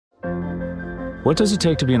What does it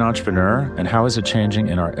take to be an entrepreneur, and how is it changing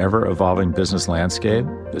in our ever-evolving business landscape?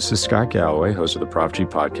 This is Scott Galloway, host of the Prop G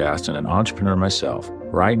podcast and an entrepreneur myself.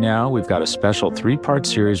 Right now, we've got a special 3-part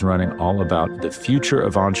series running all about the future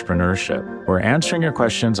of entrepreneurship. We're answering your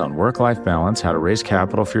questions on work-life balance, how to raise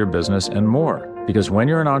capital for your business, and more. Because when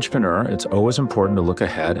you're an entrepreneur, it's always important to look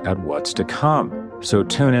ahead at what's to come. So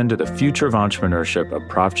tune in to the Future of Entrepreneurship, a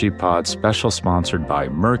Prop G Pod special sponsored by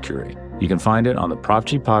Mercury. You can find it on the Prop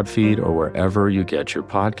G Pod feed or wherever you get your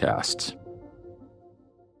podcasts.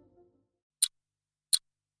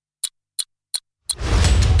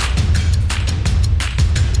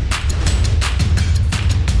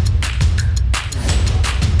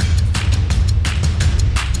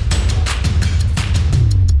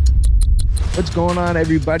 What's going on,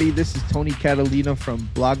 everybody? This is Tony Catalina from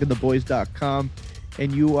bloggingtheboys.com,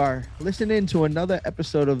 and you are listening to another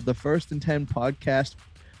episode of the First and 10 podcast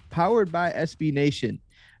powered by SB Nation.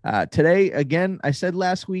 Today, again, I said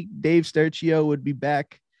last week Dave Sturchio would be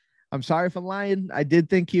back. I'm sorry for lying. I did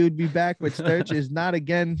think he would be back, but Sturch is not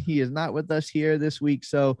again. He is not with us here this week,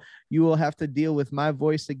 so you will have to deal with my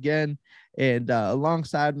voice again. And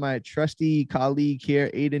alongside my trusty colleague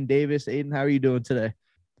here, Aidan Davis. Aidan, how are you doing today?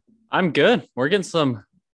 I'm good. We're getting some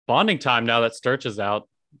bonding time now that Sturch is out.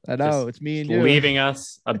 I know. It's me and you. Leaving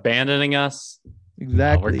us, abandoning us.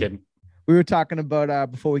 Exactly. No, we're kidding. We were talking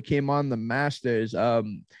about before we came on the Masters.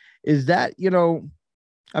 Is that,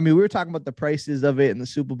 we were talking about the prices of it and the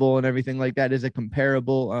Super Bowl and everything like that. Is it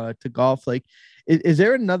comparable to golf? Like, is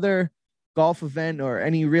there another golf event or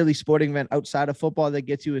any really sporting event outside of football that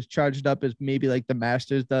gets you as charged up as maybe like the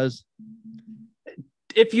Masters does?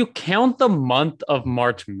 If you count the month of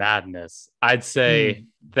March Madness, I'd say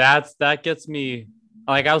that gets me.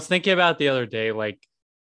 Like, I was thinking about the other day, like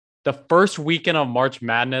the first weekend of March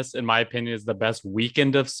Madness, in my opinion, is the best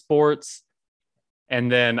weekend of sports.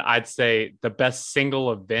 And then I'd say the best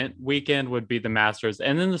single event weekend would be the Masters.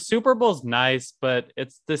 And then the Super Bowl's nice, but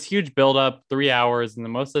it's this huge buildup, 3 hours. And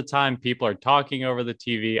most of the time people are talking over the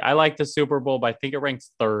TV. I like the Super Bowl, but I think it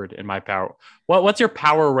ranks third in my power. What's your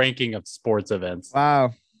power ranking of sports events?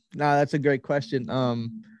 Wow. No, that's a great question.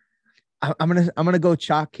 I'm gonna go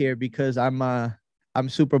chalk here because I'm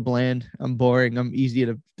super bland. I'm boring. I'm easy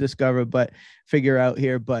to discover, but figure out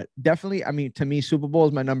here. But definitely, to me, Super Bowl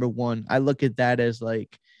is my number one. I look at that as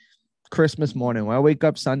like Christmas morning when I wake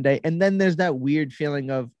up Sunday. And then there's that weird feeling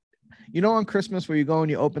of, on Christmas where you go and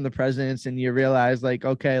you open the presents and you realize like,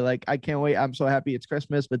 okay, like I can't wait. I'm so happy it's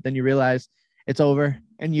Christmas. But then you realize it's over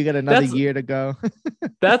and you get another year to go.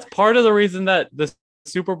 That's part of the reason that the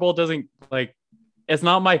Super Bowl doesn't like, it's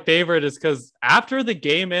not my favorite, is because after the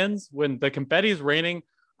game ends, when the confetti is raining,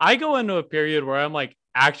 I go into a period where I'm like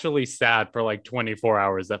actually sad for like 24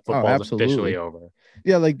 hours that football is officially over.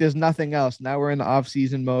 Yeah, like there's nothing else. Now we're in the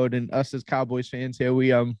off-season mode, and us as Cowboys fans here,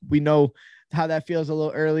 we know how that feels a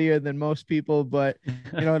little earlier than most people, but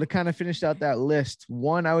to kind of finish out that list,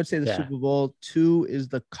 1, I would say the Super Bowl. 2 is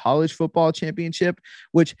the college football championship,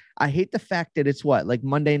 which I hate the fact that it's like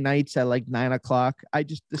Monday nights at like 9:00.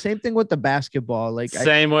 The same thing with the basketball, like and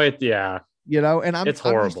I'm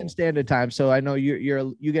horrible. Eastern Standard Time, so I know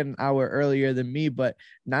you get an hour earlier than me, but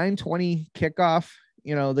 9:20 kickoff.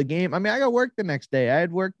 The game. I got work the next day. I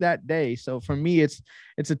had work that day, so for me, it's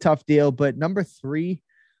a tough deal. But number 3.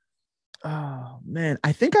 Oh man,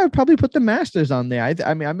 I think I would probably put the Masters on there.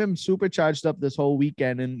 I've been super charged up this whole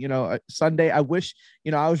weekend, and Sunday, I wish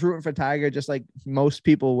I was rooting for Tiger just like most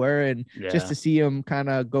people were, and just to see him kind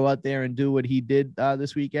of go out there and do what he did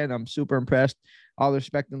this weekend, I'm super impressed. All the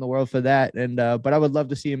respect in the world for that, and but I would love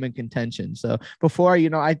to see him in contention. So before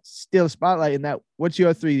I steal the spotlight in that, what's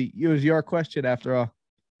your 3? It was your question after all.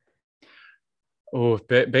 Oh,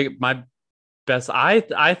 big my best.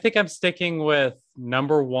 I think I'm sticking with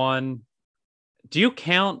number 1. Do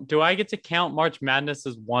I get to count March Madness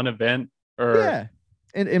as one event? Or yeah,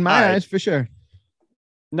 in my eyes, for sure.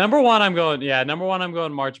 Number 1, I'm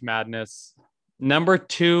going March Madness. Number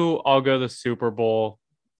 2, I'll go the Super Bowl,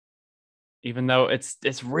 even though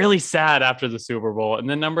it's really sad after the Super Bowl. And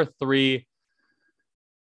then number 3,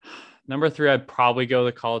 I'd probably go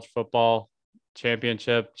the college football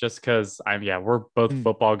championship, just because we're both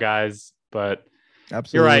football guys, but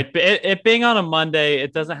absolutely, you're right. It being on a Monday,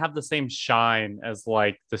 it doesn't have the same shine as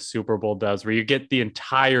like the Super Bowl does, where you get the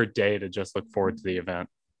entire day to just look forward to the event.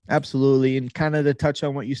 Absolutely. And kind of to touch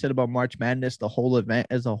on what you said about March Madness, the whole event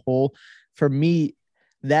as a whole, for me,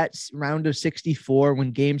 that round of 64,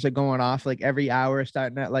 when games are going off like every hour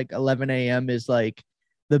starting at like 11 a.m. is like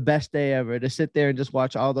the best day ever to sit there and just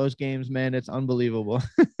watch all those games, man. It's unbelievable.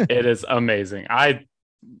 It is amazing. I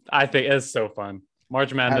think it's so fun.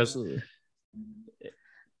 March Madness. Absolutely.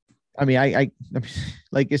 I mean, I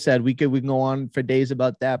like I said, we can go on for days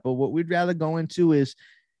about that, but what we'd rather go into is,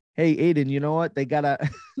 hey, Aidan, you know what? They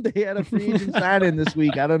they had a free agent signing this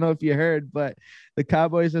week. I don't know if you heard, but the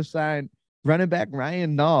Cowboys have signed running back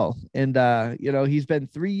Ryan Nall. And he's been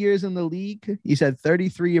 3 years in the league. He's had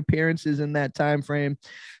 33 appearances in that time frame.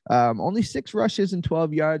 Only 6 rushes and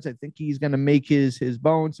 12 yards. I think he's going to make his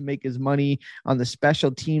bones and make his money on the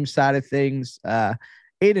special team side of things.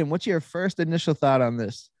 Aidan, what's your first initial thought on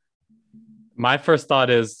this? My first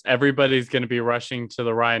thought is everybody's going to be rushing to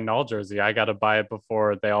the Ryan Nall jersey. I got to buy it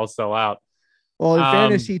before they all sell out. Well, in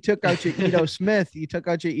fairness, he took out your Ito Smith. He took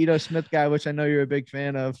out your Ito Smith guy, which I know you're a big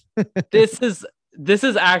fan of. This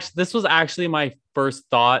was actually my first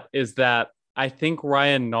thought, is that I think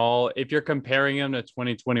Ryan Nall, if you're comparing him to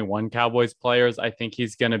 2021 Cowboys players, I think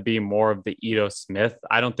he's going to be more of the Ito Smith.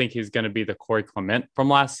 I don't think he's going to be the Corey Clement from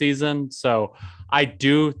last season. So I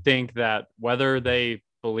do think that whether they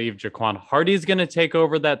believe Jaquan Hardy is going to take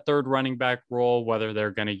over that third running back role, whether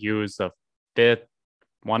they're going to use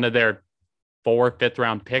one of their 4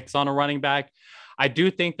 5th-round picks on a running back, I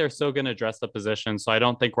do think they're still going to address the position. So I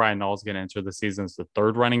don't think Ryan Nall is going to enter the season as the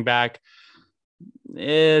third running back.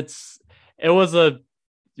 When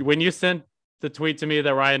you sent the tweet to me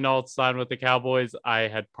that Ryan Nall signed with the Cowboys, I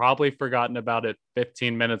had probably forgotten about it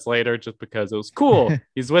 15 minutes later, just because it was cool.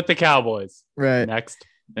 He's with the Cowboys. Right. Next.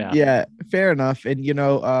 Yeah, fair enough. And,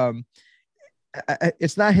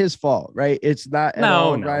 it's not his fault, right? It's not at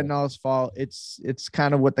all Ryan Nall's fault. It's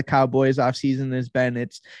kind of what the Cowboys offseason has been.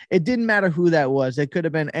 It didn't matter who that was. It could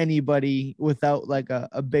have been anybody without like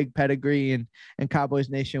a big pedigree, and Cowboys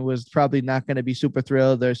Nation was probably not going to be super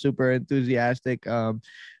thrilled or super enthusiastic.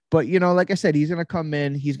 But, like I said, he's going to come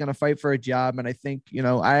in, he's going to fight for a job. And I think,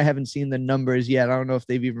 I haven't seen the numbers yet. I don't know if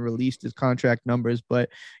they've even released his contract numbers, but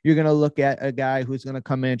you're going to look at a guy who's going to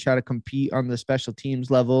come in and try to compete on the special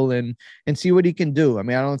teams level and see what he can do. I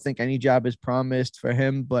mean, I don't think any job is promised for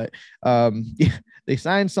him, but they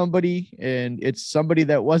signed somebody, and it's somebody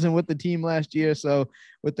that wasn't with the team last year. So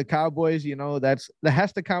with the Cowboys, that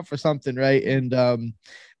has to count for something, right? And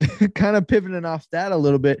kind of pivoting off that a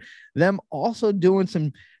little bit, them also doing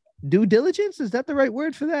some due diligence. Is that the right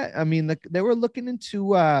word for that? I mean, they were looking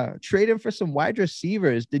into trading for some wide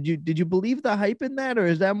receivers. Did you believe the hype in that, or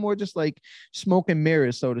is that more just like smoke and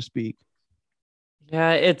mirrors, so to speak?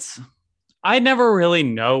 Yeah, I never really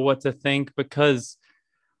know what to think, because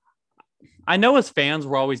I know as fans,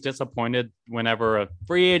 we're always disappointed whenever a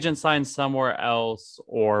free agent signs somewhere else,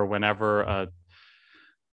 or whenever a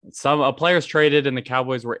player's traded and the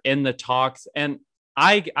Cowboys were in the talks. And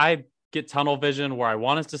I get tunnel vision where I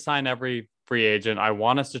want us to sign every free agent. I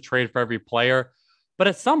want us to trade for every player. But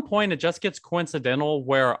at some point, it just gets coincidental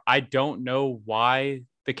where I don't know why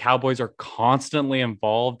the Cowboys are constantly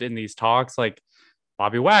involved in these talks. Like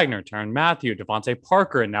Bobby Wagner, Tyrann Mathieu, Devontae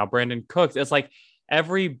Parker, and now Brandon Cooks. It's like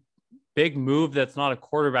every big move that's not a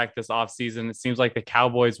quarterback this offseason, it seems like the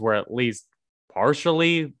Cowboys were at least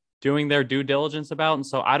partially doing their due diligence about. And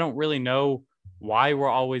so I don't really know why we're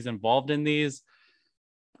always involved in these.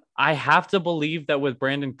 I have to believe that with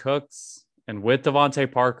Brandon Cooks and with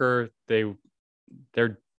Devontae Parker,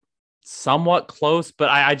 they're somewhat close, but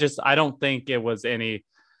I don't think it was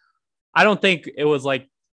like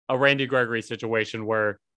a Randy Gregory situation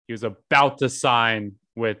where he was about to sign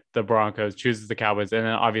with the Broncos, chooses the Cowboys, and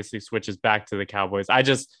then obviously switches back to the Cowboys. I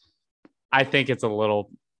think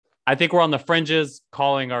I think we're on the fringes,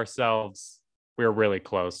 calling ourselves we're really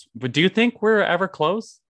close. But do you think we're ever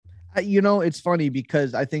close? It's funny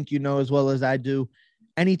because I think as well as I do,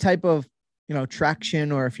 any type of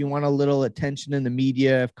traction, or if you want a little attention in the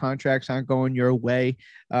media, if contracts aren't going your way,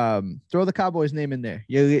 throw the Cowboys name in there.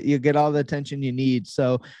 You get all the attention you need.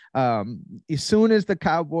 So as soon as the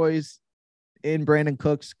Cowboys and Brandon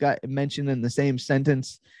Cooks got mentioned in the same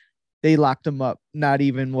sentence, they locked him up. Not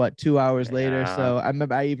even 2 hours later. So I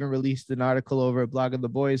remember I even released an article over at Blog of the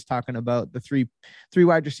Boys talking about the three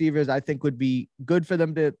wide receivers I think would be good for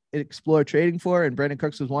them to explore trading for, and Brandon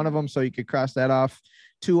Cooks was one of them. So you could cross that off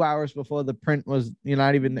 2 hours before the print was,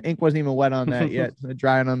 not even, the ink wasn't even wet on that yet,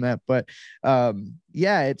 drying on that. But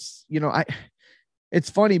it's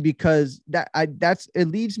funny because it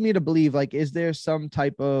leads me to believe, like, is there some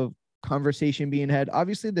type of conversation being had?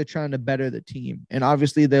 Obviously they're trying to better the team, and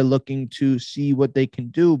obviously they're looking to see what they can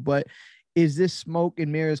do, but is this smoke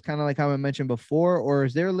and mirrors, kind of like how I mentioned before, or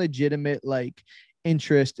is there legitimate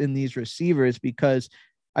interest in these receivers? Because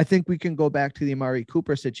I think we can go back to the Amari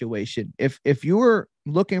Cooper situation. If you were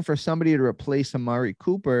looking for somebody to replace Amari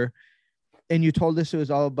Cooper and you told us it was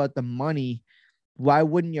all about the money, why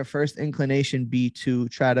wouldn't your first inclination be to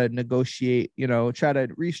try to negotiate, try to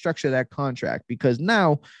restructure that contract? Because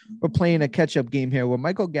now we're playing a catch-up game here where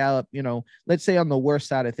Michael Gallup, let's say on the worst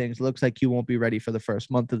side of things, looks like he won't be ready for the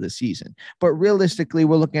first month of the season. But realistically,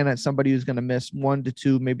 we're looking at somebody who's going to miss 1 to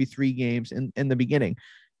 2, maybe 3 games in the beginning.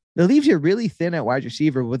 That leaves you really thin at wide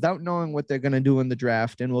receiver without knowing what they're going to do in the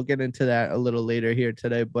draft. And we'll get into that a little later here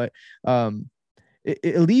today. But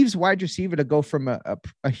it leaves wide receiver to go from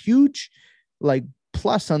a huge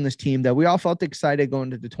plus on this team that we all felt excited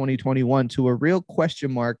going into 2021 to a real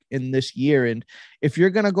question mark in this year. And if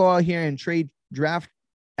you're going to go out here and trade draft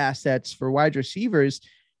assets for wide receivers,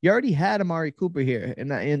 you already had Amari Cooper here.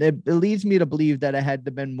 And it leads me to believe that it had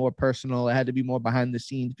to been more personal. It had to be more behind the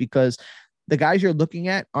scenes because the guys you're looking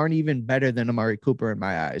at aren't even better than Amari Cooper in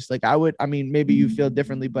my eyes. Maybe you feel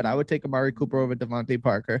differently, but I would take Amari Cooper over Devontae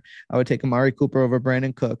Parker. I would take Amari Cooper over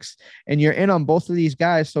Brandon Cooks. And you're in on both of these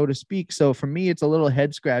guys, so to speak. So for me, it's a little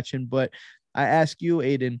head scratching. But I ask you,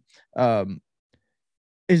 Aidan,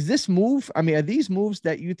 is this move? Are these moves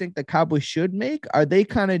that you think the Cowboys should make? Are they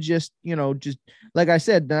kind of just like I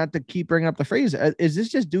said, not to keep bringing up the phrase, is this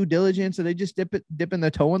just due diligence? Are they just dipping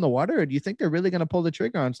their toe in the water? Or do you think they're really going to pull the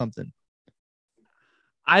trigger on something?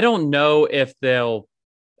 I don't know if they'll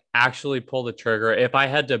actually pull the trigger. If I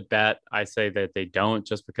had to bet, I say that they don't,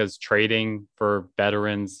 just because trading for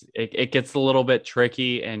veterans, it gets a little bit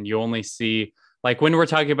tricky, and you only see, like, when we're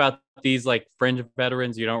talking about these like fringe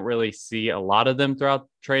veterans, you don't really see a lot of them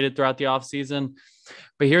traded throughout the offseason.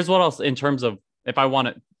 But here's what else, in terms of if I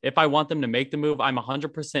want them to make the move, I'm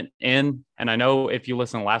 100% in. And I know if you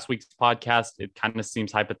listen to last week's podcast, it kind of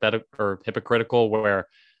seems hypothetical or hypocritical, where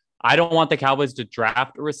I don't want the Cowboys to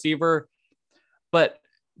draft a receiver, but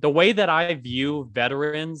the way that I view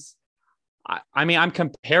veterans, I'm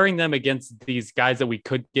comparing them against these guys that we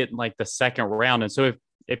could get in like the second round. And so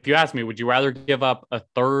if you ask me, would you rather give up a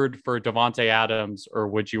third for Davante Adams, or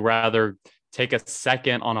would you rather take a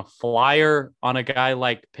second on a flyer on a guy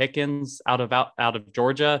like Pickens out of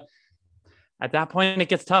Georgia? At that point, it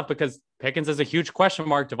gets tough because Pickens is a huge question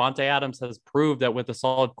mark. Davante Adams has proved that with a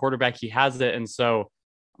solid quarterback, he has it. And so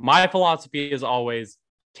my philosophy is always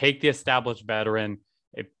take the established veteran.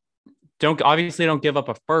 Don't give up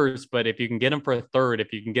a first, but if you can get him for a third,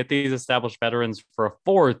 if you can get these established veterans for a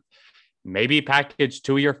fourth, maybe package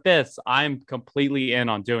 2 of your fifths, I'm completely in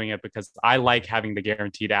on doing it because I like having the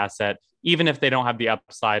guaranteed asset, even if they don't have the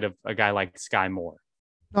upside of a guy like Sky Moore.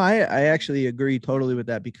 No, I actually agree totally with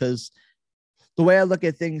that, because the way I look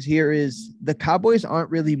at things here is the Cowboys aren't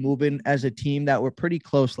really moving as a team that were pretty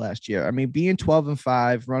close last year. Being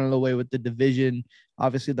 12-5, running away with the division,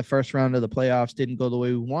 obviously the first round of the playoffs didn't go the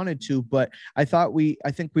way we wanted to, but I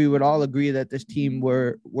think we would all agree that this team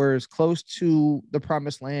were as close to the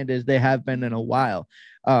promised land as they have been in a while.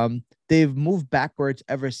 They've moved backwards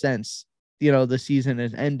ever since, the season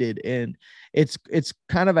has ended, and it's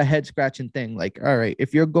kind of a head scratching thing. Like, all right,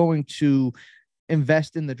 if you're going to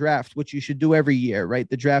invest in the draft, which you should do every year, right?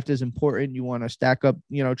 The draft is important. You want to stack up,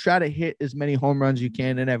 try to hit as many home runs you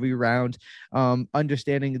can in every round.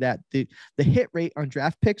 Understanding that the hit rate on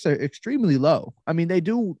draft picks are extremely low. They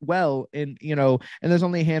do well and there's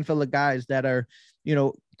only a handful of guys that are,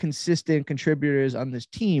 consistent contributors on this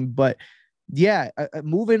team. But yeah,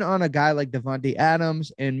 moving on a guy like Davante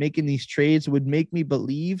Adams and making these trades would make me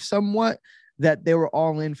believe somewhat that they were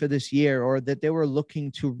all in for this year, or that they were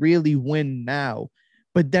looking to really win now.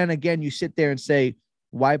 But then again, you sit there and say,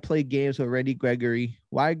 why play games with Randy Gregory?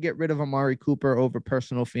 Why get rid of Amari Cooper over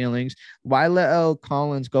personal feelings? Why let L.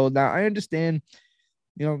 Collins go? Now, I understand,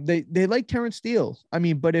 they like Terrence Steele.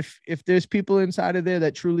 But if there's people inside of there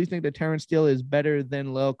that truly think that Terrence Steele is better than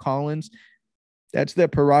La'el Collins, that's their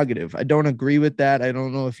prerogative. I don't agree with that. I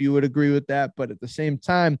don't know if you would agree with that, but at the same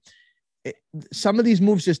time, some of these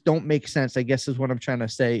moves just don't make sense, I guess is what I'm trying to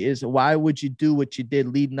say. Is why would you do what you did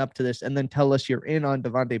leading up to this and then tell us you're in on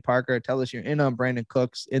Devontae Parker, tell us you're in on Brandon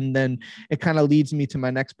Cooks, and then it kind of leads me to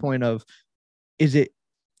my next point of, is it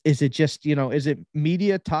just, is it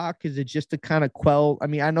media talk? Is it just to kind of quell?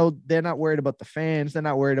 I know they're not worried about the fans. They're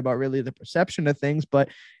not worried about really the perception of things, but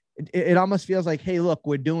it almost feels like, hey, look,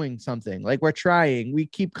 we're doing something. Like, we're trying. We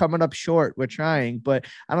keep coming up short. We're trying. But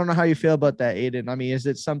I don't know how you feel about that, Aidan. Is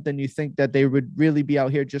it something you think that they would really be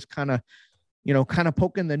out here just kind of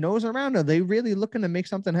poking the nose around? Are they really looking to make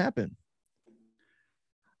something happen?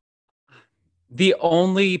 The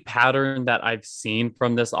only pattern that I've seen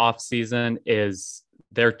from this offseason is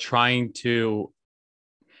they're trying to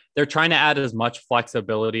add as much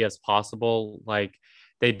flexibility as possible. Like,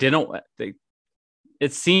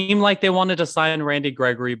 it seemed like they wanted to sign Randy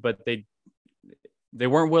Gregory, but they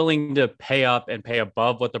weren't willing to pay up and pay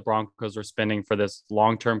above what the Broncos were spending for this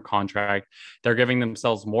long-term contract. They're giving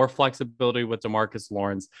themselves more flexibility with DeMarcus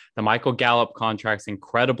Lawrence. The Michael Gallup contract's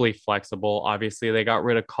incredibly flexible. Obviously, they got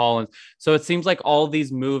rid of Collins. So it seems like all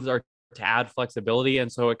these moves are to add flexibility.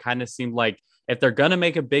 And so it kind of seemed like if they're going to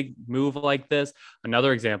make a big move like this,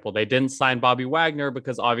 another example, they didn't sign Bobby Wagner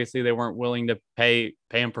because obviously they weren't willing to pay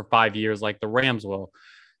him for 5 years like the Rams will.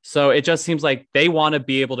 So it just seems like they want to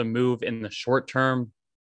be able to move in the short term,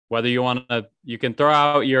 whether you can throw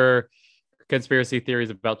out your conspiracy theories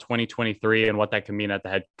about 2023 and what that can mean at the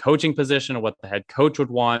head coaching position or what the head coach would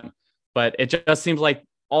want. But it just seems like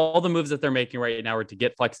all the moves that they're making right now are to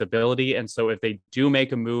get flexibility. And so if they do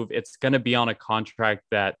make a move, it's going to be on a contract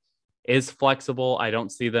that is flexible. I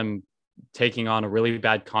don't see them taking on a really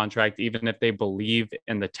bad contract, even if they believe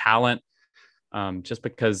in the talent, just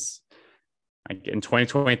because in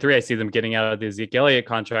 2023, I see them getting out of the Zeke Elliott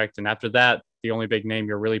contract. And after that, the only big name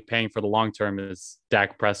you're really paying for the long term is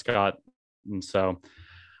Dak Prescott. And so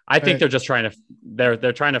I think they're just trying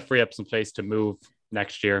to free up some space to move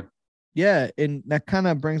next year. Yeah. And that kind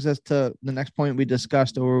of brings us to the next point we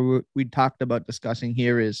discussed, or we talked about discussing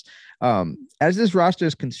here is as this roster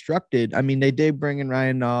is constructed, I mean, they did bring in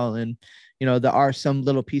Ryan Nall and, there are some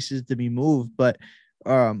little pieces to be moved, but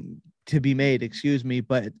to be made, excuse me.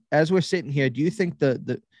 But as we're sitting here, do you think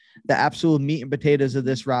the absolute meat and potatoes of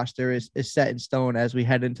this roster is set in stone as we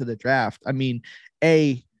head into the draft? I mean,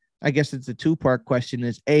 I guess it's a two-part question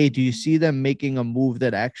is do you see them making a move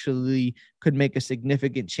that actually could make a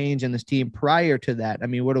significant change in this team prior to that? I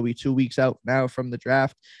mean, what are we 2 weeks out now from the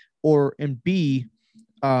draft? And B,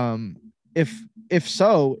 if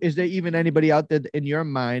so, is there even anybody out there in your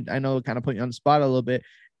mind? I know it kind of put you on the spot a little bit,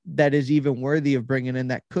 that is even worthy of bringing in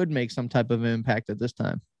that could make some type of impact at this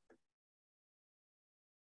time?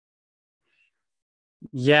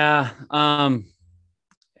 Yeah.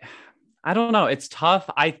 I don't know. It's tough.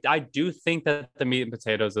 I do think that the meat and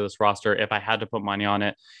potatoes of this roster, if I had to put money on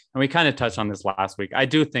it, and we kind of touched on this last week, I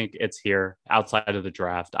do think it's here outside of the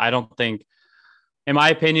draft. I don't think, in my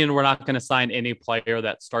opinion, we're not going to sign any player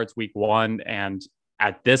that starts week 1. And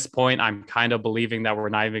at this point, I'm kind of believing that we're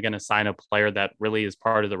not even going to sign a player that really is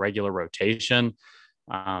part of the regular rotation.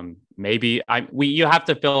 You have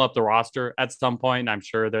to fill up the roster at some point. I'm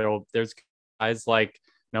sure there's guys like,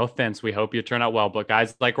 no offense, we hope you turn out well, but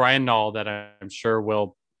guys like Ryan Nall that I'm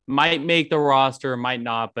sure might make the roster, might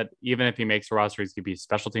not, but even if he makes the roster, he's going to be a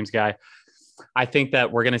special teams guy. I think that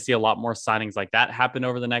we're going to see a lot more signings like that happen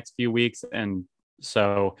over the next few weeks. And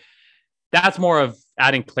so that's more of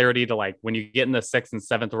adding clarity to, like, when you get in the 6th and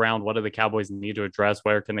 7th round, what do the Cowboys need to address?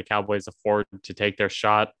 Where can the Cowboys afford to take their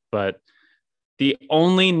shot? But the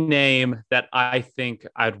only name that I think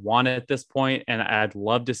I'd want at this point, and I'd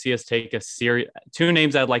love to see us take two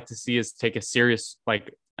names I'd like to see us take a serious,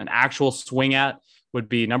 like an actual swing at, would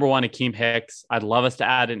be number one, Akeem Hicks. I'd love us to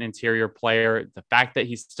add an interior player. The fact that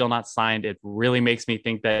he's still not signed, it really makes me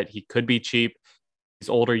think that he could be cheap. He's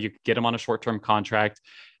older. You could get him on a short-term contract.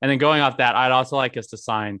 And then going off that, I'd also like us to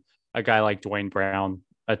sign a guy like Dwayne Brown,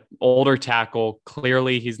 an older tackle.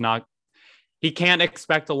 Clearly, he can't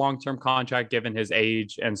expect a long-term contract given his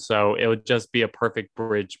age. And so it would just be a perfect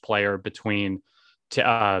bridge player between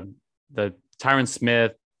the Tyron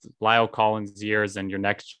Smith, Lyle Collins years and your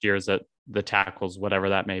next years at the tackles, whatever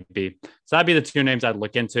that may be. So that'd be the two names I'd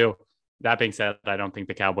look into. That being said, I don't think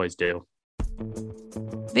the Cowboys do.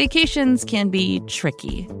 Vacations can be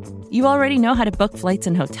tricky. You already know how to book flights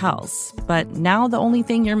and hotels, but now the only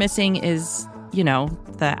thing you're missing is,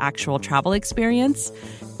 the actual travel experience.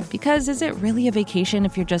 Because is it really a vacation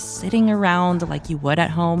if you're just sitting around like you would at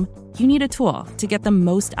home? You need a tool to get the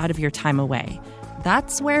most out of your time away.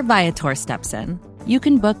 That's where Viator steps in. You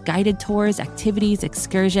can book guided tours, activities,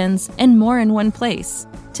 excursions, and more in one place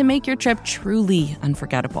to make your trip truly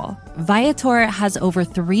unforgettable. Viator has over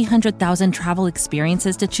 300,000 travel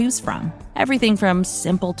experiences to choose from. Everything from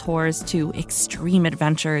simple tours to extreme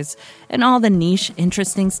adventures and all the niche,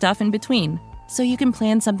 interesting stuff in between. So you can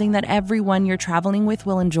plan something that everyone you're traveling with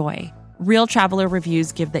will enjoy. Real traveler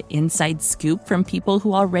reviews give the inside scoop from people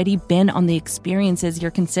who already been on the experiences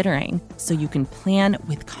you're considering, so you can plan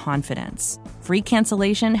with confidence. Free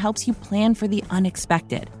cancellation helps you plan for the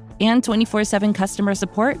unexpected. And 24/7 customer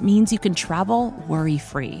support means you can travel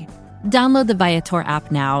worry-free. Download the Viator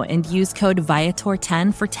app now and use code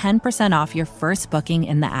Viator10 for 10% off your first booking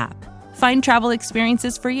in the app. Find travel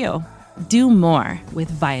experiences for you. Do more with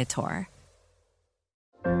Viator.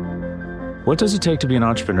 What does it take to be an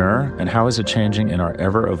entrepreneur, and how is it changing in our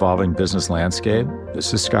ever-evolving business landscape?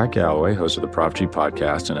 This is Scott Galloway, host of the Prop G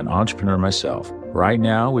podcast and an entrepreneur myself. Right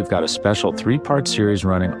now, we've got a special 3-part series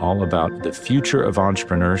running all about the future of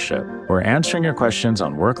entrepreneurship. We're answering your questions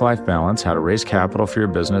on work-life balance, how to raise capital for your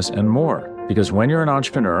business, and more. Because when you're an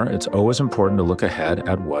entrepreneur, it's always important to look ahead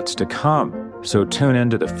at what's to come. So tune in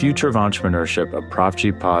to the Future of Entrepreneurship, a Prop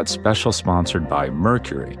G Pod special sponsored by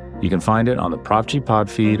Mercury. You can find it on the Prop G Pod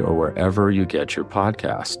feed or wherever you get your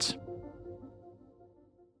podcasts.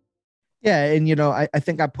 Yeah. And, I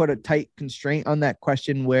think I put a tight constraint on that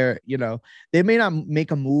question where, they may not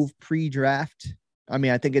make a move pre-draft. I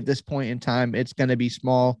mean, I think at this point in time, it's going to be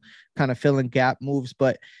small kind of filling gap moves.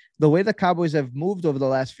 But the way the Cowboys have moved over the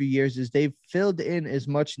last few years is they've filled in as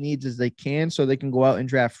much needs as they can so they can go out and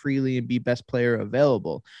draft freely and be best player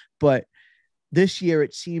available. But this year,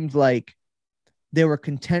 it seemed like they were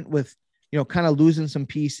content with, kind of losing some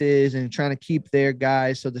pieces and trying to keep their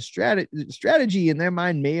guys. So the strategy in their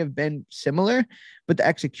mind may have been similar, but the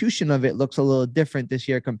execution of it looks a little different this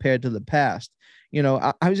year compared to the past.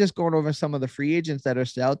 I was just going over some of the free agents that are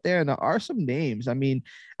still out there, and there are some names. I mean,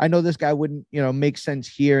 I know this guy wouldn't, make sense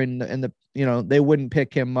here and they wouldn't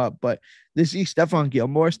pick him up, but this is Stephon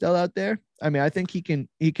Gilmore still out there. I mean, I think he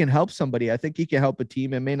can help somebody. I think he can help a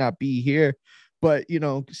team. It may not be here, but,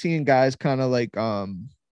 seeing guys kind of like,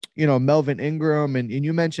 Melvin Ingram and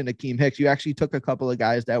you mentioned Akeem Hicks. You actually took a couple of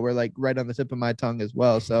guys that were like right on the tip of my tongue as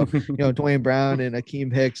well. So, Dwayne Brown and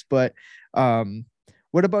Akeem Hicks. But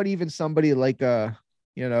what about even somebody like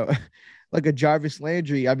like a Jarvis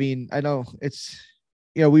Landry? I mean, I know it's,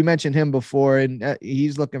 we mentioned him before and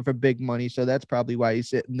he's looking for big money. So that's probably why he's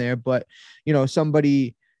sitting there. But,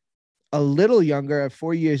 somebody a little younger,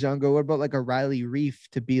 4 years younger, what about like a Riley Reef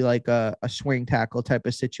to be like a swing tackle type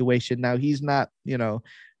of situation? Now he's not,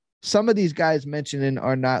 some of these guys mentioning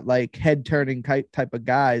are not like head turning type of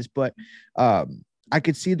guys, but I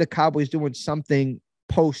could see the Cowboys doing something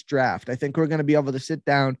post draft. I think we're going to be able to sit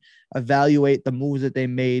down, evaluate the moves that they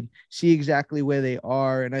made, see exactly where they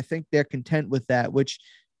are. And I think they're content with that, which,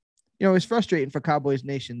 is frustrating for Cowboys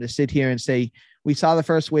Nation to sit here and say, we saw the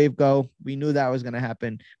first wave go. We knew that was going to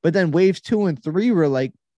happen. But then waves 2 and 3 were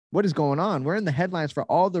like, what is going on? We're in the headlines for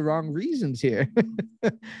all the wrong reasons here.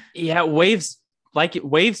 Yeah. Waves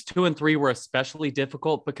 2 and 3 were especially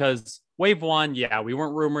difficult because wave 1, we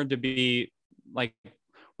weren't rumored to be like,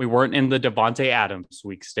 we weren't in the Devontae Adams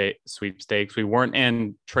sweepstakes. We weren't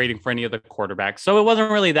in trading for any of the quarterbacks. So it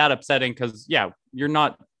wasn't really that upsetting because, you're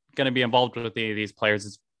not going to be involved with any of these players.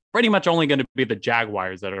 It's pretty much only going to be the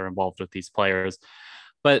Jaguars that are involved with these players.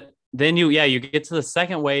 But then you get to the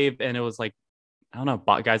second wave and it was like, I don't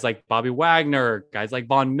know, guys like Bobby Wagner, guys like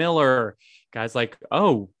Von Miller, guys like,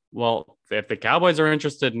 oh, well, if the Cowboys are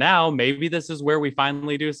interested now, maybe this is where we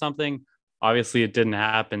finally do something. Obviously, it didn't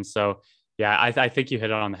happen. So, I think you hit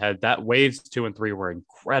it on the head. That waves 2 and 3 were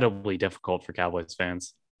incredibly difficult for Cowboys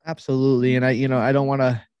fans. Absolutely. And I don't want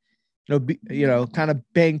to, kind of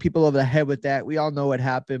bang people over the head with that. We all know what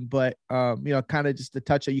happened, but, kind of just to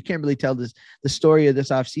touch on, you can't really tell the story of this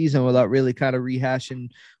offseason without really kind of rehashing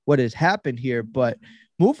what has happened here. But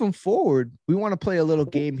moving forward, we want to play a little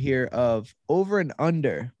game here of over and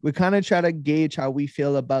under. We kind of try to gauge how we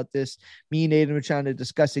feel about this. Me and Aidan were trying to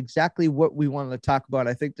discuss exactly what we wanted to talk about.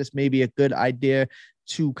 I think this may be a good idea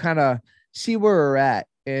to kind of see where we're at.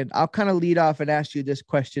 And I'll kind of lead off and ask you this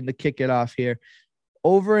question to kick it off here.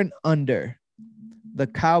 Over and under, the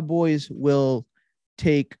Cowboys will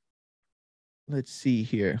take, let's see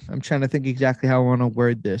here. I'm trying to think exactly how I want to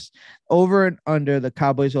word this. Over and under, the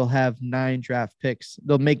Cowboys will have 9 draft picks.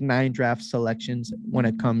 They'll make 9 draft selections when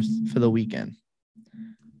it comes for the weekend.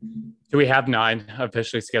 Do we have 9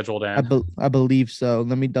 officially scheduled in? I believe so.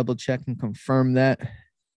 Let me double check and confirm that.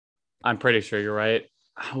 I'm pretty sure you're right.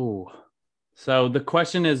 Oh, so the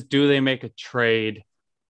question is, do they make a trade?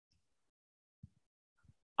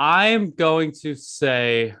 I'm going to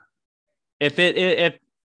say if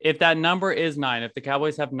that number is 9, if the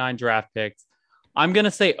Cowboys have 9 draft picks, I'm going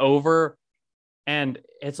to say over. And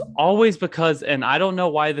it's always because, and I don't know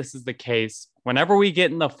why this is the case, whenever we get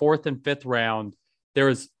in the 4th and 5th round,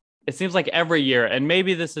 it seems like every year, and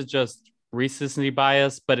maybe this is just recency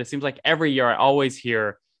bias, but it seems like every year I always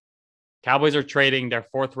hear Cowboys are trading their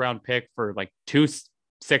 4th round pick for like 2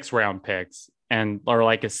 6th round picks or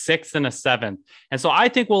like a 6th and a 7th. And so I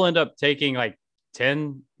think we'll end up taking like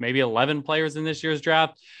 10, maybe 11 players in this year's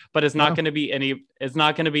draft, but it's not going to be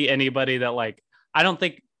anybody that, like, I don't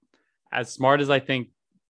think, as smart as I think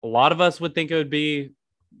a lot of us would think it would be,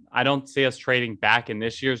 I don't see us trading back in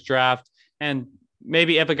this year's draft. And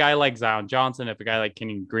maybe if a guy like Zion Johnson, if a guy like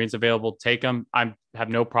Kenny Green's available, take him. I have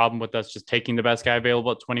no problem with us just taking the best guy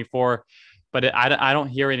available at 24. But I don't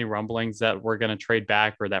hear any rumblings that we're going to trade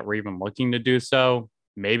back or that we're even looking to do so.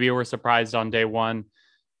 maybe we're surprised on day one,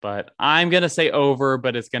 but I'm going to say over,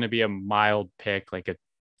 but it's going to be a mild pick. Like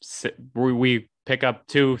we pick up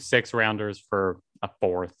 2 6-rounders for a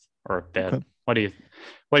 4th or a 5th. Okay. What do you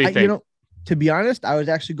think? You know, to be honest, I was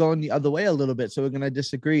actually going the other way a little bit. So we're going to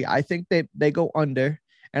disagree. I think they go under.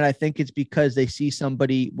 And I think it's because they see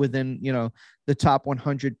somebody within, you know, the top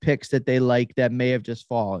 100 picks that they like that may have just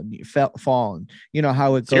fallen. You know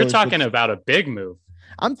how it goes. So you're talking about a big move.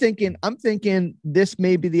 I'm thinking this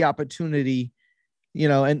may be the opportunity, you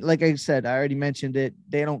know, and like I said, I already mentioned it.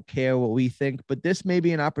 They don't care what we think, but this may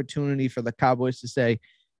be an opportunity for the Cowboys to say,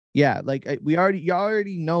 yeah, like you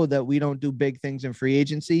already know that we don't do big things in free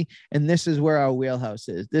agency. And this is where our wheelhouse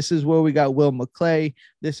is. This is where we got Will McClay.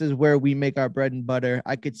 This is where we make our bread and butter.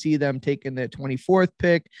 I could see them taking their 24th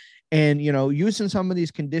pick and, you know, using some of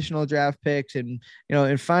these conditional draft picks and, you know,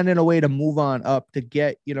 and finding a way to move on up to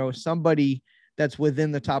get, you know, somebody that's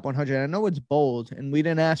within the top 100. I know it's bold and we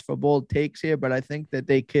didn't ask for bold takes here, but I think that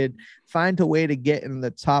they could find a way to get in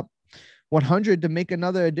the top 100 to make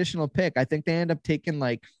another additional pick. I think they end up taking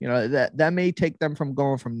like, you know, that may take them from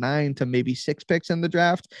going from 9 to maybe 6 picks in the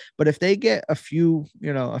draft. But if they get a few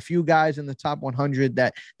guys in the top 100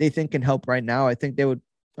 that they think can help right now, I think they would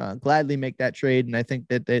gladly make that trade. And I think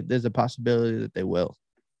that there's a possibility that they will.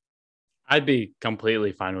 I'd be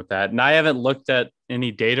completely fine with that. And I haven't looked at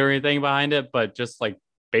any data or anything behind it, but just like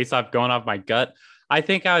based off going off my gut, I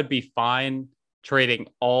think I would be fine trading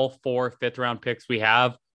all 4 5th-round picks we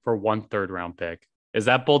have for 1 3rd-round pick. Is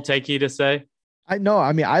that bold takey to say? I know.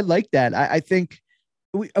 I mean, I like that. I think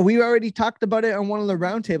we already talked about it on one of the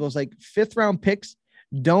roundtables. Like 5th-round picks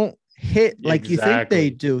don't hit like you think they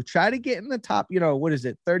do. Try to get in the top, you know, what is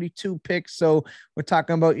it? 32 picks. So we're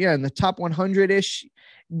talking about, in the top 100-ish.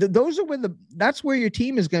 Those are that's where your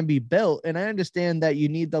team is going to be built. And I understand that you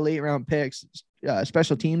need the late round picks,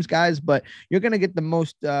 special teams guys, but you're going to get the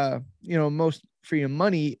most, most for your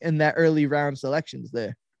money in that early round selections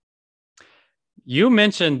there. You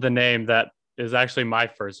mentioned the name that is actually my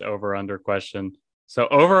first over-under question. So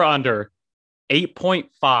over-under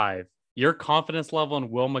 8.5, your confidence level in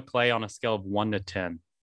Will McClay on a scale of 1 to 10.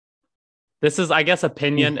 This is, I guess,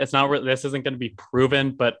 opinion. It's not really, this isn't going to be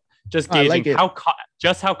proven, but just gauging how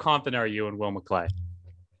confident are you in Will McClay?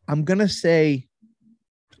 I'm going to say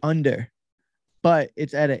under, but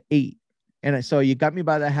it's at an 8. And so you got me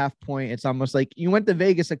by the half point. It's almost like you went to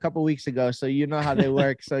Vegas a couple weeks ago, so you know how they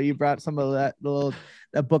work. So you brought some of that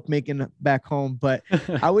bookmaking back home. But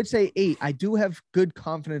I would say 8. I do have good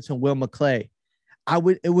confidence in Will McClay.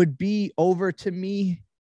 It would be over to me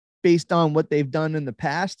based on what they've done in the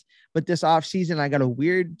past. But this offseason, I got a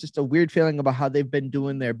weird feeling about how they've been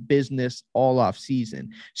doing their business all offseason.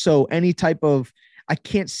 So any type of, I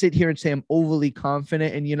can't sit here and say I'm overly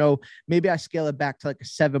confident. And, you know, maybe I scale it back to like a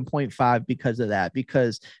 7.5 because of that.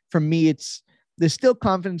 Because for me, there's still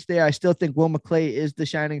confidence there. I still think Will McClay is the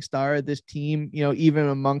shining star of this team, you know, even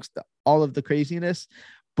amongst all of the craziness.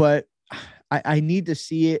 But I need to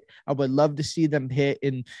see it. I would love to see them hit.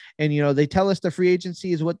 And, you know, they tell us the free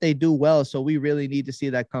agency is what they do well. So we really need to see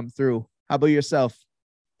that come through. How about yourself?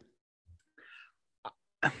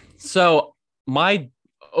 So my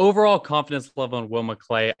overall confidence level in Will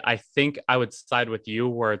McClay, I think I would side with you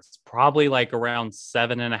where it's probably like around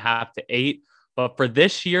 7.5 to 8. But for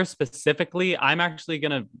this year specifically, we're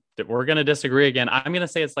going to disagree again. I'm going to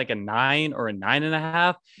say it's like a 9 or a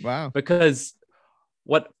 9.5. Wow. Because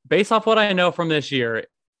based off what I know from this year,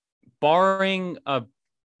 barring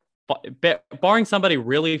somebody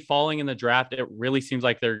really falling in the draft, it really seems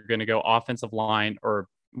like they're going to go offensive line, or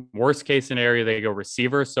worst case scenario, they go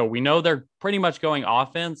receiver. So we know they're pretty much going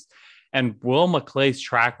offense. And Will McClay's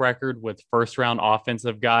track record with first round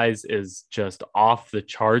offensive guys is just off the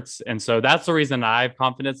charts. And so that's the reason I have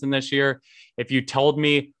confidence in this year. If you told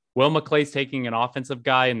me Will McClay's taking an offensive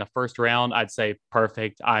guy in the first round, I'd say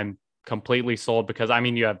perfect. I'm completely sold, because I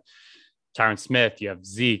mean, you have Tyron Smith, you have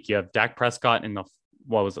Zeke, you have Dak Prescott in the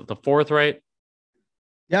 4th, right?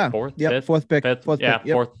 Yeah. 4th, yep. 5th, Fourth pick. 5th, Fourth yeah, pick.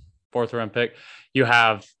 Yep. fourth round pick. You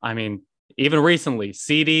have, I mean, even recently,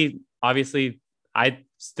 CD, obviously, I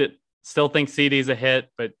still think CD is a hit,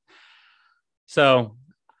 but so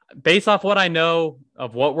based off what I know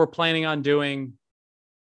of what we're planning on doing,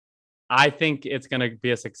 I think it's going to be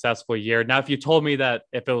a successful year. Now, if you told me that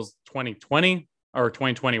if it was 2020 or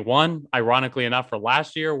 2021, ironically enough, for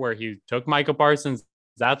last year where he took Micah Parsons,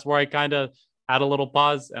 that's where I kind of had a little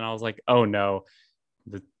pause. And I was like, oh no,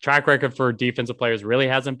 the track record for defensive players really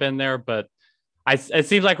hasn't been there, but it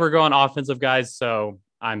seems like we're going offensive guys. So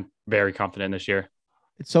I'm very confident this year.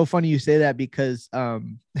 It's so funny you say that because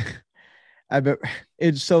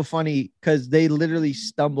It's so funny because they literally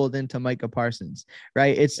stumbled into Micah Parsons,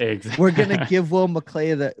 right? Exactly. We're gonna give Will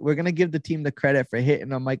McClay we're gonna give the team the credit for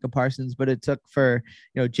hitting on Micah Parsons, but it took for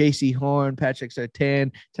J.C. Horn, Patrick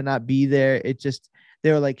Surtain to not be there.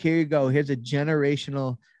 They were like, here you go, here's a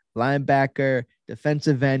generational linebacker,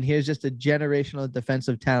 defensive end. Here's just a generational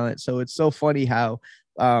defensive talent. So it's so funny how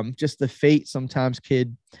just the fate sometimes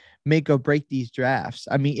could make or break these drafts.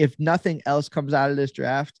 I mean, if nothing else comes out of this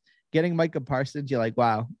draft, getting Micah Parsons, you're like,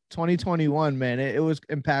 wow, 2021, man, it was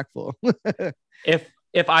impactful. If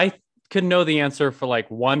I could know the answer for like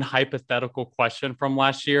one hypothetical question from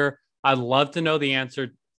last year, I'd love to know the answer.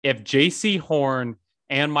 If JC Horn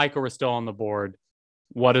and Micah were still on the board,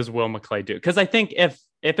 what does Will McClay do? Because I think if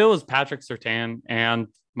it was Patrick Surtain and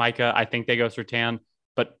Micah, I think they go Surtain.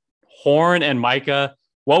 But Horn and Micah,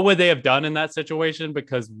 what would they have done in that situation?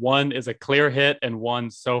 Because one is a clear hit and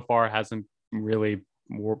one so far hasn't really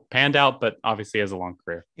panned out, but obviously has a long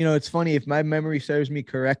career. It's funny, if my memory serves me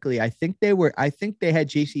correctly, I think they had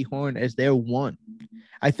JC Horn as their one.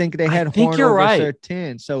 I think they had Horn over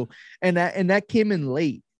Surtain. So and that came in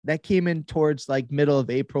late. That came in towards like middle of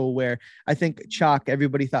April, where I think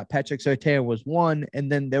everybody thought Patrick Surtain was one,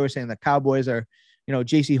 and then they were saying the Cowboys are,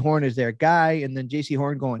 JC Horn is their guy, and then JC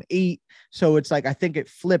Horn going 8. So it's like, I think it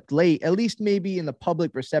flipped late, at least maybe in the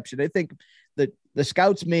public perception. I think the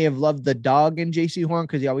scouts may have loved the dog in JC Horn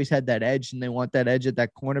because he always had that edge, and they want that edge at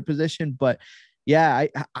that corner position. But yeah,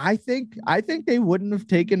 I think they wouldn't have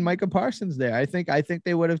taken Micah Parsons there. I think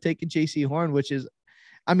they would have taken JC Horn, which is,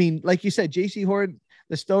 I mean, like you said, JC Horn,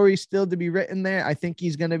 the story's still to be written there. I think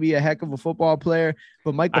he's going to be a heck of a football player,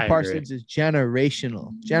 but Micah Parsons is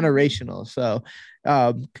generational. So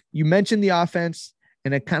you mentioned the offense,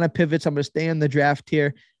 and it kind of pivots. I'm going to stay in the draft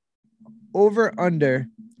here. Over under,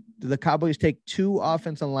 do the Cowboys take 2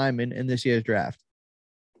 offensive linemen in this year's draft?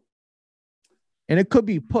 And it could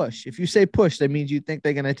be push. If you say push, that means you think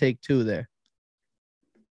they're going to take 2 there.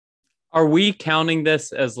 Are we counting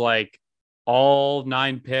this as like all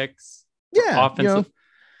 9 picks? Yeah. Offensive.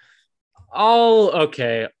 Oh,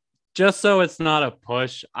 okay. Just so it's not a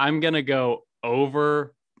push, I'm going to go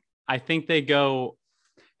over. I think they go,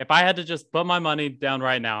 if I had to just put my money down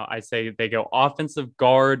right now, I say they go offensive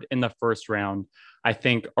guard in the first round. I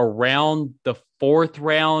think around the 4th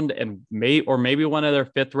round and maybe one of their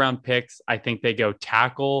 5th round picks, I think they go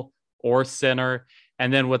tackle or center.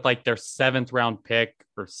 And then with like their 7th round pick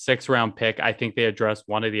or 6th round pick, I think they address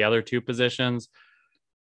one of the other 2 positions.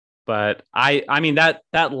 But I mean, that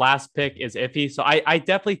last pick is iffy. So I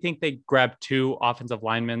definitely think they grab 2 offensive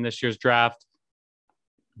linemen this year's draft.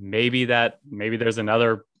 Maybe there's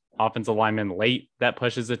another offensive lineman late that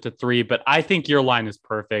pushes it to 3, but I think your line is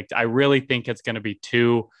perfect. I really think it's going to be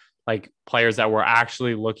 2 like players that we're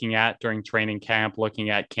actually looking at during training camp,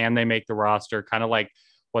 looking at, can they make the roster? Kind of like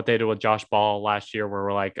what they did with Josh Ball last year, where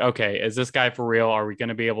we're like, okay, is this guy for real? Are we going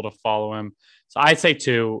to be able to follow him? So I'd say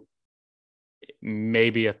 2,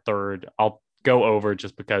 maybe a 3rd. I'll go over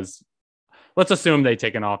just because let's assume they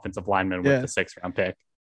take an offensive lineman with the 6th round pick.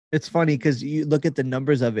 It's funny because you look at the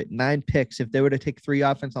numbers of it, 9 picks. If they were to take 3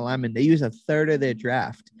 offensive linemen, they use a 1/3 of their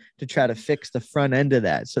draft to try to fix the front end of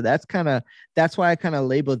that. So that's why I kind of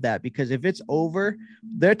labeled that, because if it's over,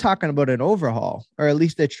 they're talking about an overhaul, or at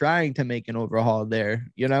least they're trying to make an overhaul there,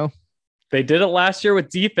 They did it last year with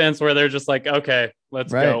defense, where they're just like, okay,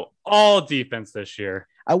 let's go all defense this year.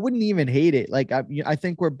 I wouldn't even hate it. Like, I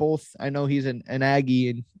think we're both, I know he's an Aggie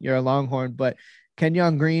and you're a Longhorn, but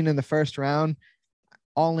Kenyon Green in the 1st round,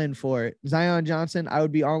 all in for it. Zion Johnson, I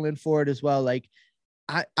would be all in for it as well. Like,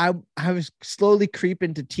 I was slowly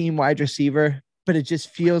creeping to team wide receiver, but it just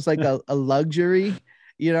feels like a luxury.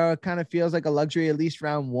 It kind of feels like a luxury, at least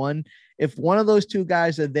round 1. If one of those 2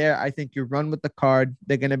 guys are there, I think you run with the card.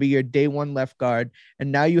 They're going to be your day 1 left guard.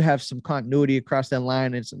 And now you have some continuity across that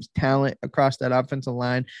line and some talent across that offensive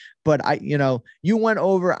line. But you went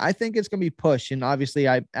over, I think it's going to be push. And obviously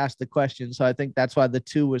I asked the question. So I think that's why the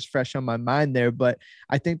 2 was fresh on my mind there. But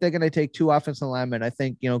I think they're going to take 2 offensive linemen. I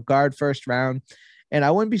think, guard 1st round. And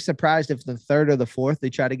I wouldn't be surprised if the 3rd or the 4th,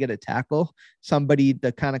 they try to get a tackle, somebody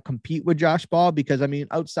to kind of compete with Josh Ball, because I mean,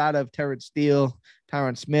 outside of Terrence Steele,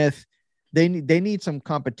 Tyron Smith, they need some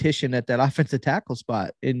competition at that offensive tackle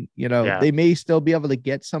spot. And, they may still be able to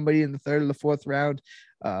get somebody in the 3rd or the 4th round.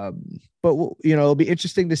 But it'll be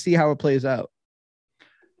interesting to see how it plays out.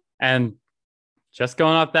 And just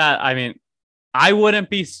going off that, I mean, I wouldn't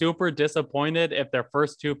be super disappointed if their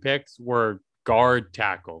first 2 picks were guard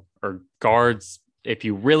tackle or guards. If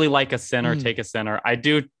you really like a center, take a center. I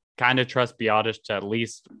do kind of trust Biotish to at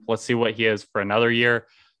least, let's see what he is for another year.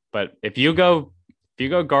 But if you go you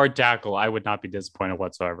go guard tackle, I would not be disappointed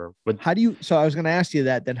whatsoever. But so I was going to ask you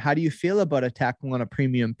that then, how do you feel about a tackle on a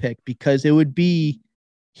premium pick? Because he'd be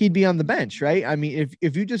on the bench, right? I mean,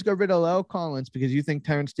 if you just got rid of La'el Collins because you think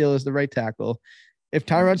Terrence Steele is the right tackle, if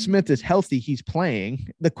Tyron Smith is healthy, he's playing.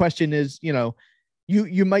 The question is,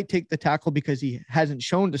 you might take the tackle because he hasn't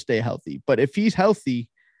shown to stay healthy. But if he's healthy,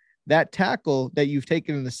 that tackle that you've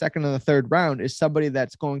taken in the second and the third round is somebody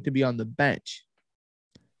that's going to be on the bench.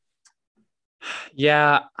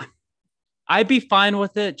 Yeah, I'd be fine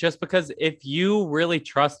with it just because if you really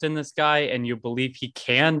trust in this guy and you believe he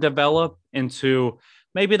can develop into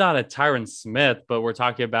maybe not a Tyron Smith, but we're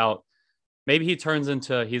talking about maybe he turns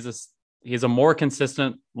into he's a more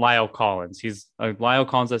consistent La'el Collins. He's a La'el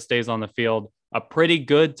Collins that stays on the field, a pretty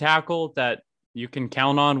good tackle that you can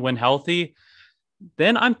count on when healthy.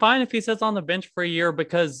 Then I'm fine if he sits on the bench for a year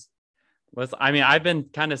because, I've been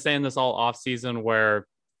kind of saying this all offseason where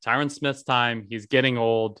Tyron Smith's time, he's getting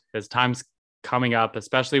old. His time's coming up,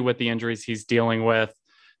 especially with the injuries he's dealing with.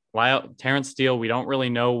 Terrence Steele, we don't really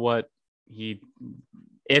know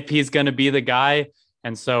if he's going to be the guy.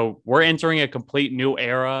 And so we're entering a complete new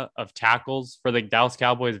era of tackles for the Dallas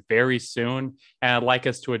Cowboys very soon. And I'd like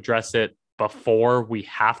us to address it before we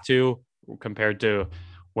have to, compared to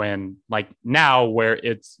when now where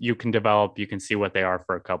you can develop, you can see what they are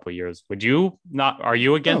for a couple of years. Are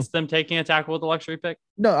you against them taking a tackle with a luxury pick?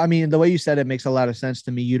 No, I mean, the way you said it makes a lot of sense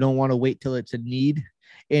to me. You don't want to wait till it's a need.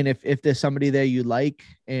 And if there's somebody there you like,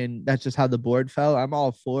 and that's just how the board fell, I'm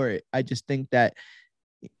all for it. I just think that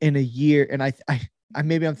in a year, and I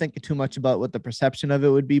maybe I'm thinking too much about what the perception of it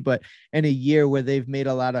would be, but in a year where they've made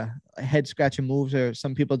a lot of head scratching moves or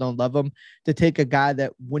some people don't love them, to take a guy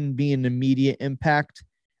that wouldn't be an immediate impact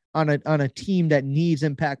on a team that needs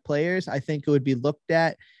impact players, I think it would be looked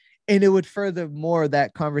at. And it would further more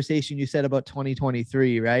that conversation you said about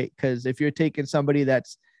 2023, right? Because if you're taking somebody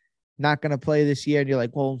that's not going to play this year and you're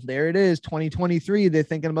like, well, there it is, 2023, they're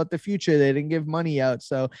thinking about the future, they didn't give money out.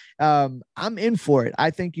 So I'm in for it.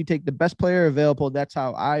 I think you take the best player available. That's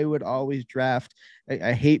how I would always draft.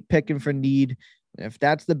 I hate picking for need. If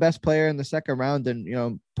that's the best player in the second round,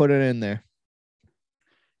 then put it in there.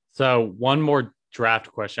 So one more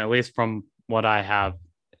draft question, at least from what I have.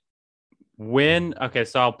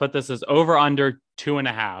 So I'll put this as over under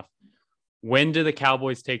 2.5. When do the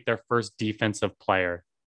Cowboys take their first defensive player?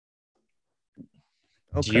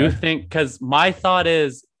 Okay. Do you think, because my thought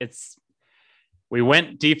is we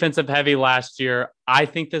went defensive heavy last year. I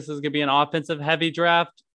think this is going to be an offensive heavy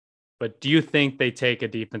draft, but do you think they take a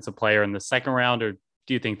defensive player in the second round, or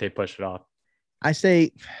do you think they push it off? I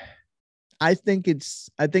think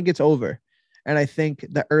it's over. And I think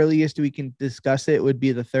the earliest we can discuss it would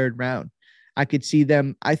be the third round. I could see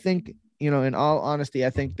them. I think, in all honesty,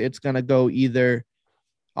 I think it's going to go either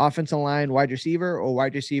offensive line, wide receiver, or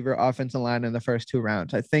wide receiver, offensive line in the first 2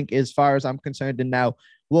 rounds. I think as far as I'm concerned, and now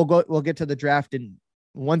we'll get to the draft and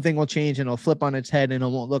one thing will change and it'll flip on its head and it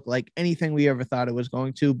won't look like anything we ever thought it was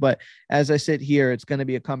going to. But as I sit here, it's going to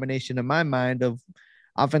be a combination in my mind of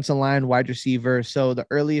offensive line, wide receiver. So the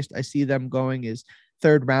earliest I see them going is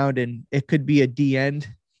third round, and it could be a D end.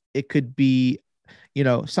 It could be,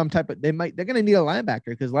 some type of, they're going to need a linebacker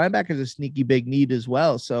because linebacker is a sneaky big need as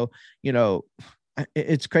well. So,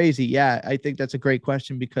 it's crazy. Yeah. I think that's a great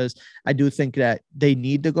question because I do think that they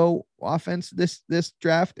need to go offense this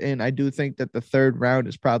draft. And I do think that the third round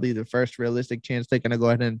is probably the first realistic chance they're going to go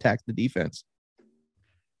ahead and attack the defense.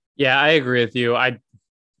 Yeah, I agree with you.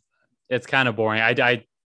 It's kind of boring.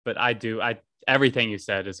 Everything you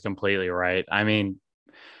said is completely right. I mean,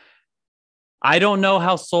 I don't know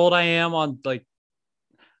how sold I am on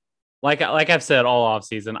like I've said all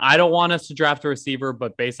offseason, I don't want us to draft a receiver,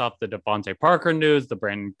 but based off the Devontae Parker news, the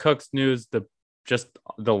Brandon Cooks news, the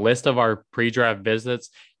list of our pre-draft visits,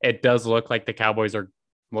 it does look like the Cowboys are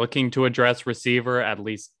looking to address receiver at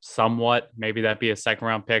least somewhat. Maybe that'd be a second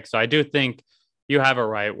round pick. So I do think you have it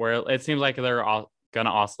right, where it seems like they're going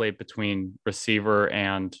to oscillate between receiver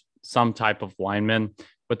and some type of lineman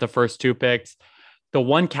with the first 2 picks. The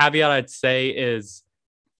one caveat I'd say is,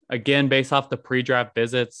 again, based off the pre-draft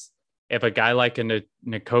visits, if a guy like a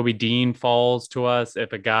Nakobe Dean falls to us,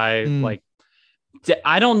 if a guy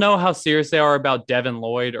I don't know how serious they are about Devin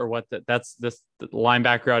Lloyd or what that's the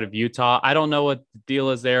linebacker out of Utah. I don't know what the deal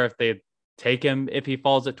is there if they take him, if he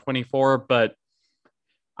falls at 24, but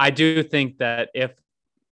I do think that if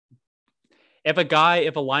a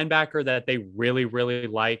linebacker that they really, really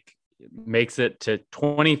like makes it to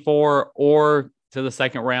 24 or to the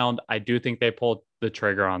second round, I do think they pulled the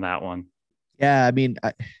trigger on that one. Yeah. I mean,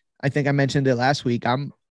 I think I mentioned it last week.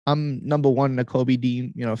 I'm I'm number one in the Kobe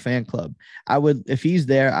Dean, fan club. I would, if he's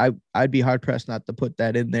there, I'd be hard pressed not to put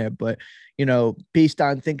that in there. But, based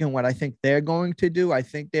on thinking what I think they're going to do, I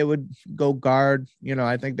think they would go guard.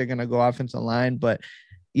 I think they're going to go offensive line. But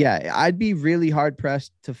yeah, I'd be really hard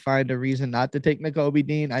pressed to find a reason not to take Nakobe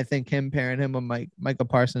Dean. I think pairing him with Micah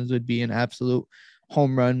Parsons would be an absolute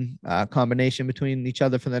home run combination between each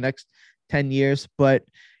other for the next 10 years. But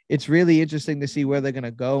it's really interesting to see where they're going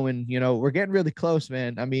to go. And, we're getting really close,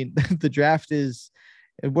 man. I mean, the draft is,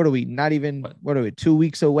 what are we, 2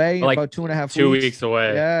 weeks away? Like about 2.5 weeks. 2 weeks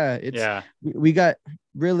away. Yeah. We got,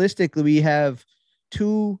 realistically, we have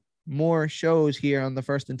 2 more shows here on the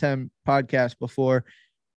First and 10 podcast before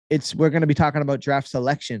we're going to be talking about draft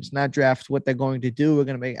selections, not drafts, what they're going to do. We're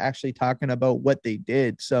going to be actually talking about what they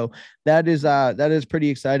did. So that is pretty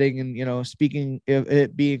exciting. And, speaking of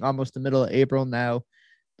it being almost the middle of April now,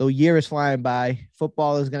 the year is flying by.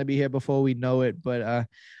 Football is going to be here before we know it. But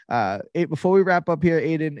before we wrap up here,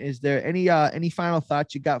 Aidan, is there any final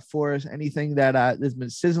thoughts you got for us? Anything that has been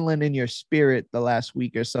sizzling in your spirit the last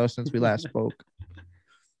week or so since we last spoke?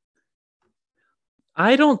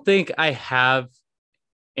 I don't think I have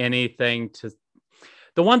anything to.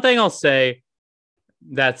 The one thing I'll say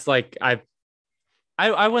that's like I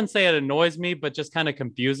wouldn't say it annoys me, but just kind of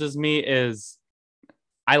confuses me is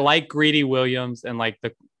I like Greedy Williams, and like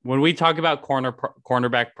when we talk about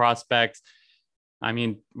cornerback prospects, I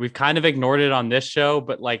mean, we've kind of ignored it on this show,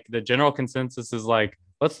 but like the general consensus is like,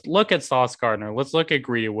 let's look at Sauce Gardner. Let's look at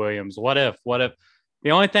Greedy Williams. What if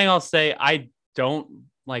the only thing I'll say, I don't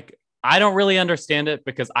really understand it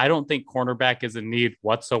because I don't think cornerback is in need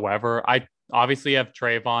whatsoever. I obviously have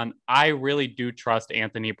Trayvon. I really do trust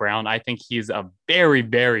Anthony Brown. I think he's a very,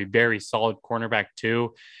 very, very solid cornerback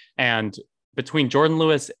too. And between Jordan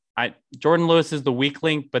Lewis is the weak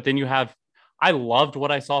link, but then I loved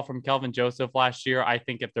what I saw from Kelvin Joseph last year. I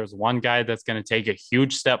think if there's one guy that's going to take a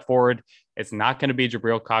huge step forward, it's not going to be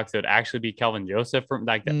Jabril Cox. It would actually be Kelvin Joseph.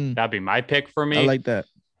 That'd be my pick for me. I like that.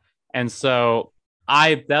 And so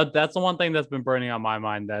that's the one thing that's been burning on my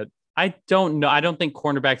mind, that I don't know. I don't think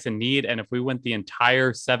cornerback's in need. And if we went the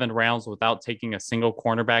entire 7 rounds without taking a single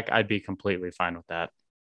cornerback, I'd be completely fine with that.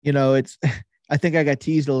 I think I got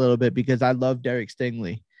teased a little bit because I love Derek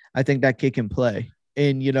Stingley. I think that kid can play.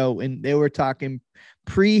 And, and they were talking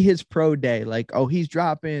pre his pro day, like, oh, he's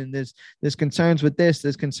dropping. There's concerns with this,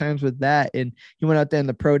 there's concerns with that. And he went out there in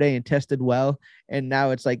the pro day and tested well. And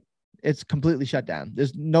now it's like, it's completely shut down.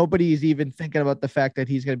 Nobody's even thinking about the fact that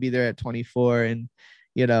he's going to be there at 24. And,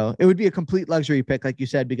 it would be a complete luxury pick, like you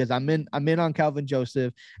said, because I'm in on Calvin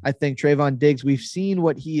Joseph. I think Trayvon Diggs, we've seen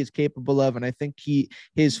what he is capable of. And I think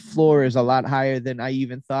his floor is a lot higher than I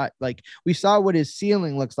even thought. Like, we saw what his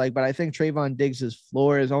ceiling looks like, but I think Trayvon Diggs'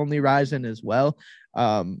 floor is only rising as well.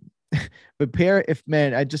 But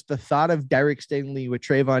the thought of Derek Stingley with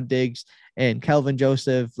Trayvon Diggs and Kelvin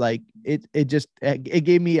Joseph, like it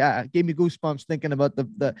gave me goosebumps thinking about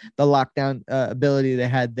the lockdown ability they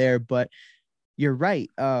had there. But you're right.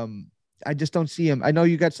 I just don't see him. I know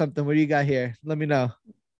you got something. What do you got here? Let me know.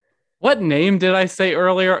 What name did I say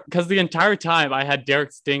earlier? Because the entire time I had Derek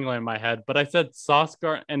Stingley in my head, but I said Sauce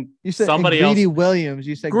Gardner and you said somebody Greedy else. Williams.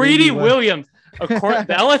 You said Greedy Williams. The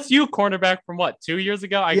LSU cornerback from 2 years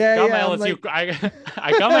ago? I got my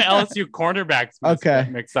LSU cornerbacks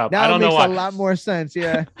mixed up. Now I don't know why. Makes a lot more sense.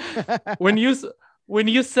 Yeah. When you said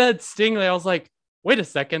Stingley, I was like, wait a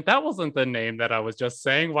second, that wasn't the name that I was just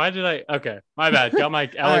saying. Why did I? Okay, my bad. Got my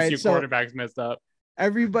LSU quarterbacks messed up.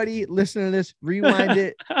 Everybody listen to this, rewind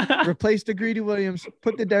it, replace the Greedy Williams,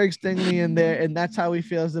 put the Derek Stingley in there, and that's how he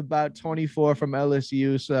feels about 24 from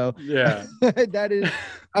LSU. So yeah, that is.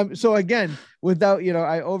 So again, without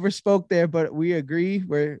I overspoke there, but we agree.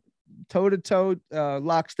 We're toe to toe,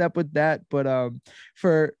 lockstep with that. But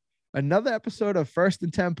for another episode of First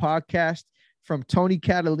and 10 podcast from Tony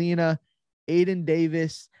Catalina, Aidan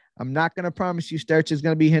Davis. I'm not going to promise you Sturch is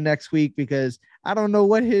going to be here next week because I don't know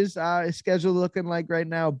what his schedule looking like right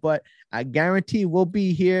now, but I guarantee we'll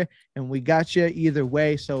be here and we got you either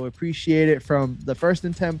way. So appreciate it from the First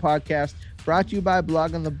and 10 podcast, brought to you by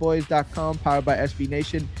bloggingtheboys.com, powered by SB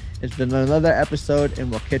Nation. It's been another episode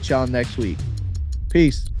and we'll catch y'all next week.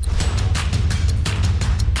 Peace.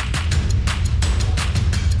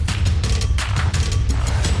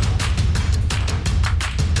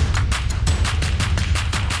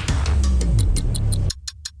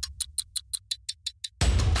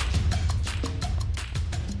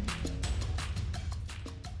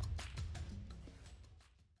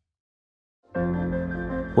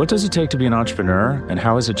 What does it take to be an entrepreneur, and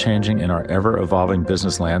how is it changing in our ever-evolving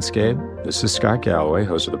business landscape? This is Scott Galloway,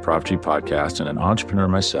 host of the Prop G podcast and an entrepreneur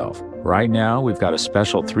myself. Right now, we've got a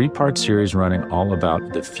special 3-part series running all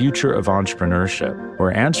about the future of entrepreneurship.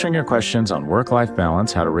 We're answering your questions on work-life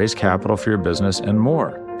balance, how to raise capital for your business, and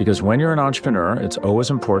more. Because when you're an entrepreneur, it's always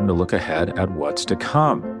important to look ahead at what's to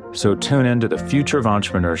come. So tune in to the Future of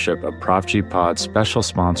Entrepreneurship, a Prop G Pod special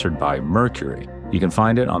sponsored by Mercury. You can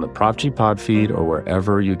find it on the Prop G Pod feed or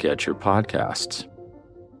wherever you get your podcasts.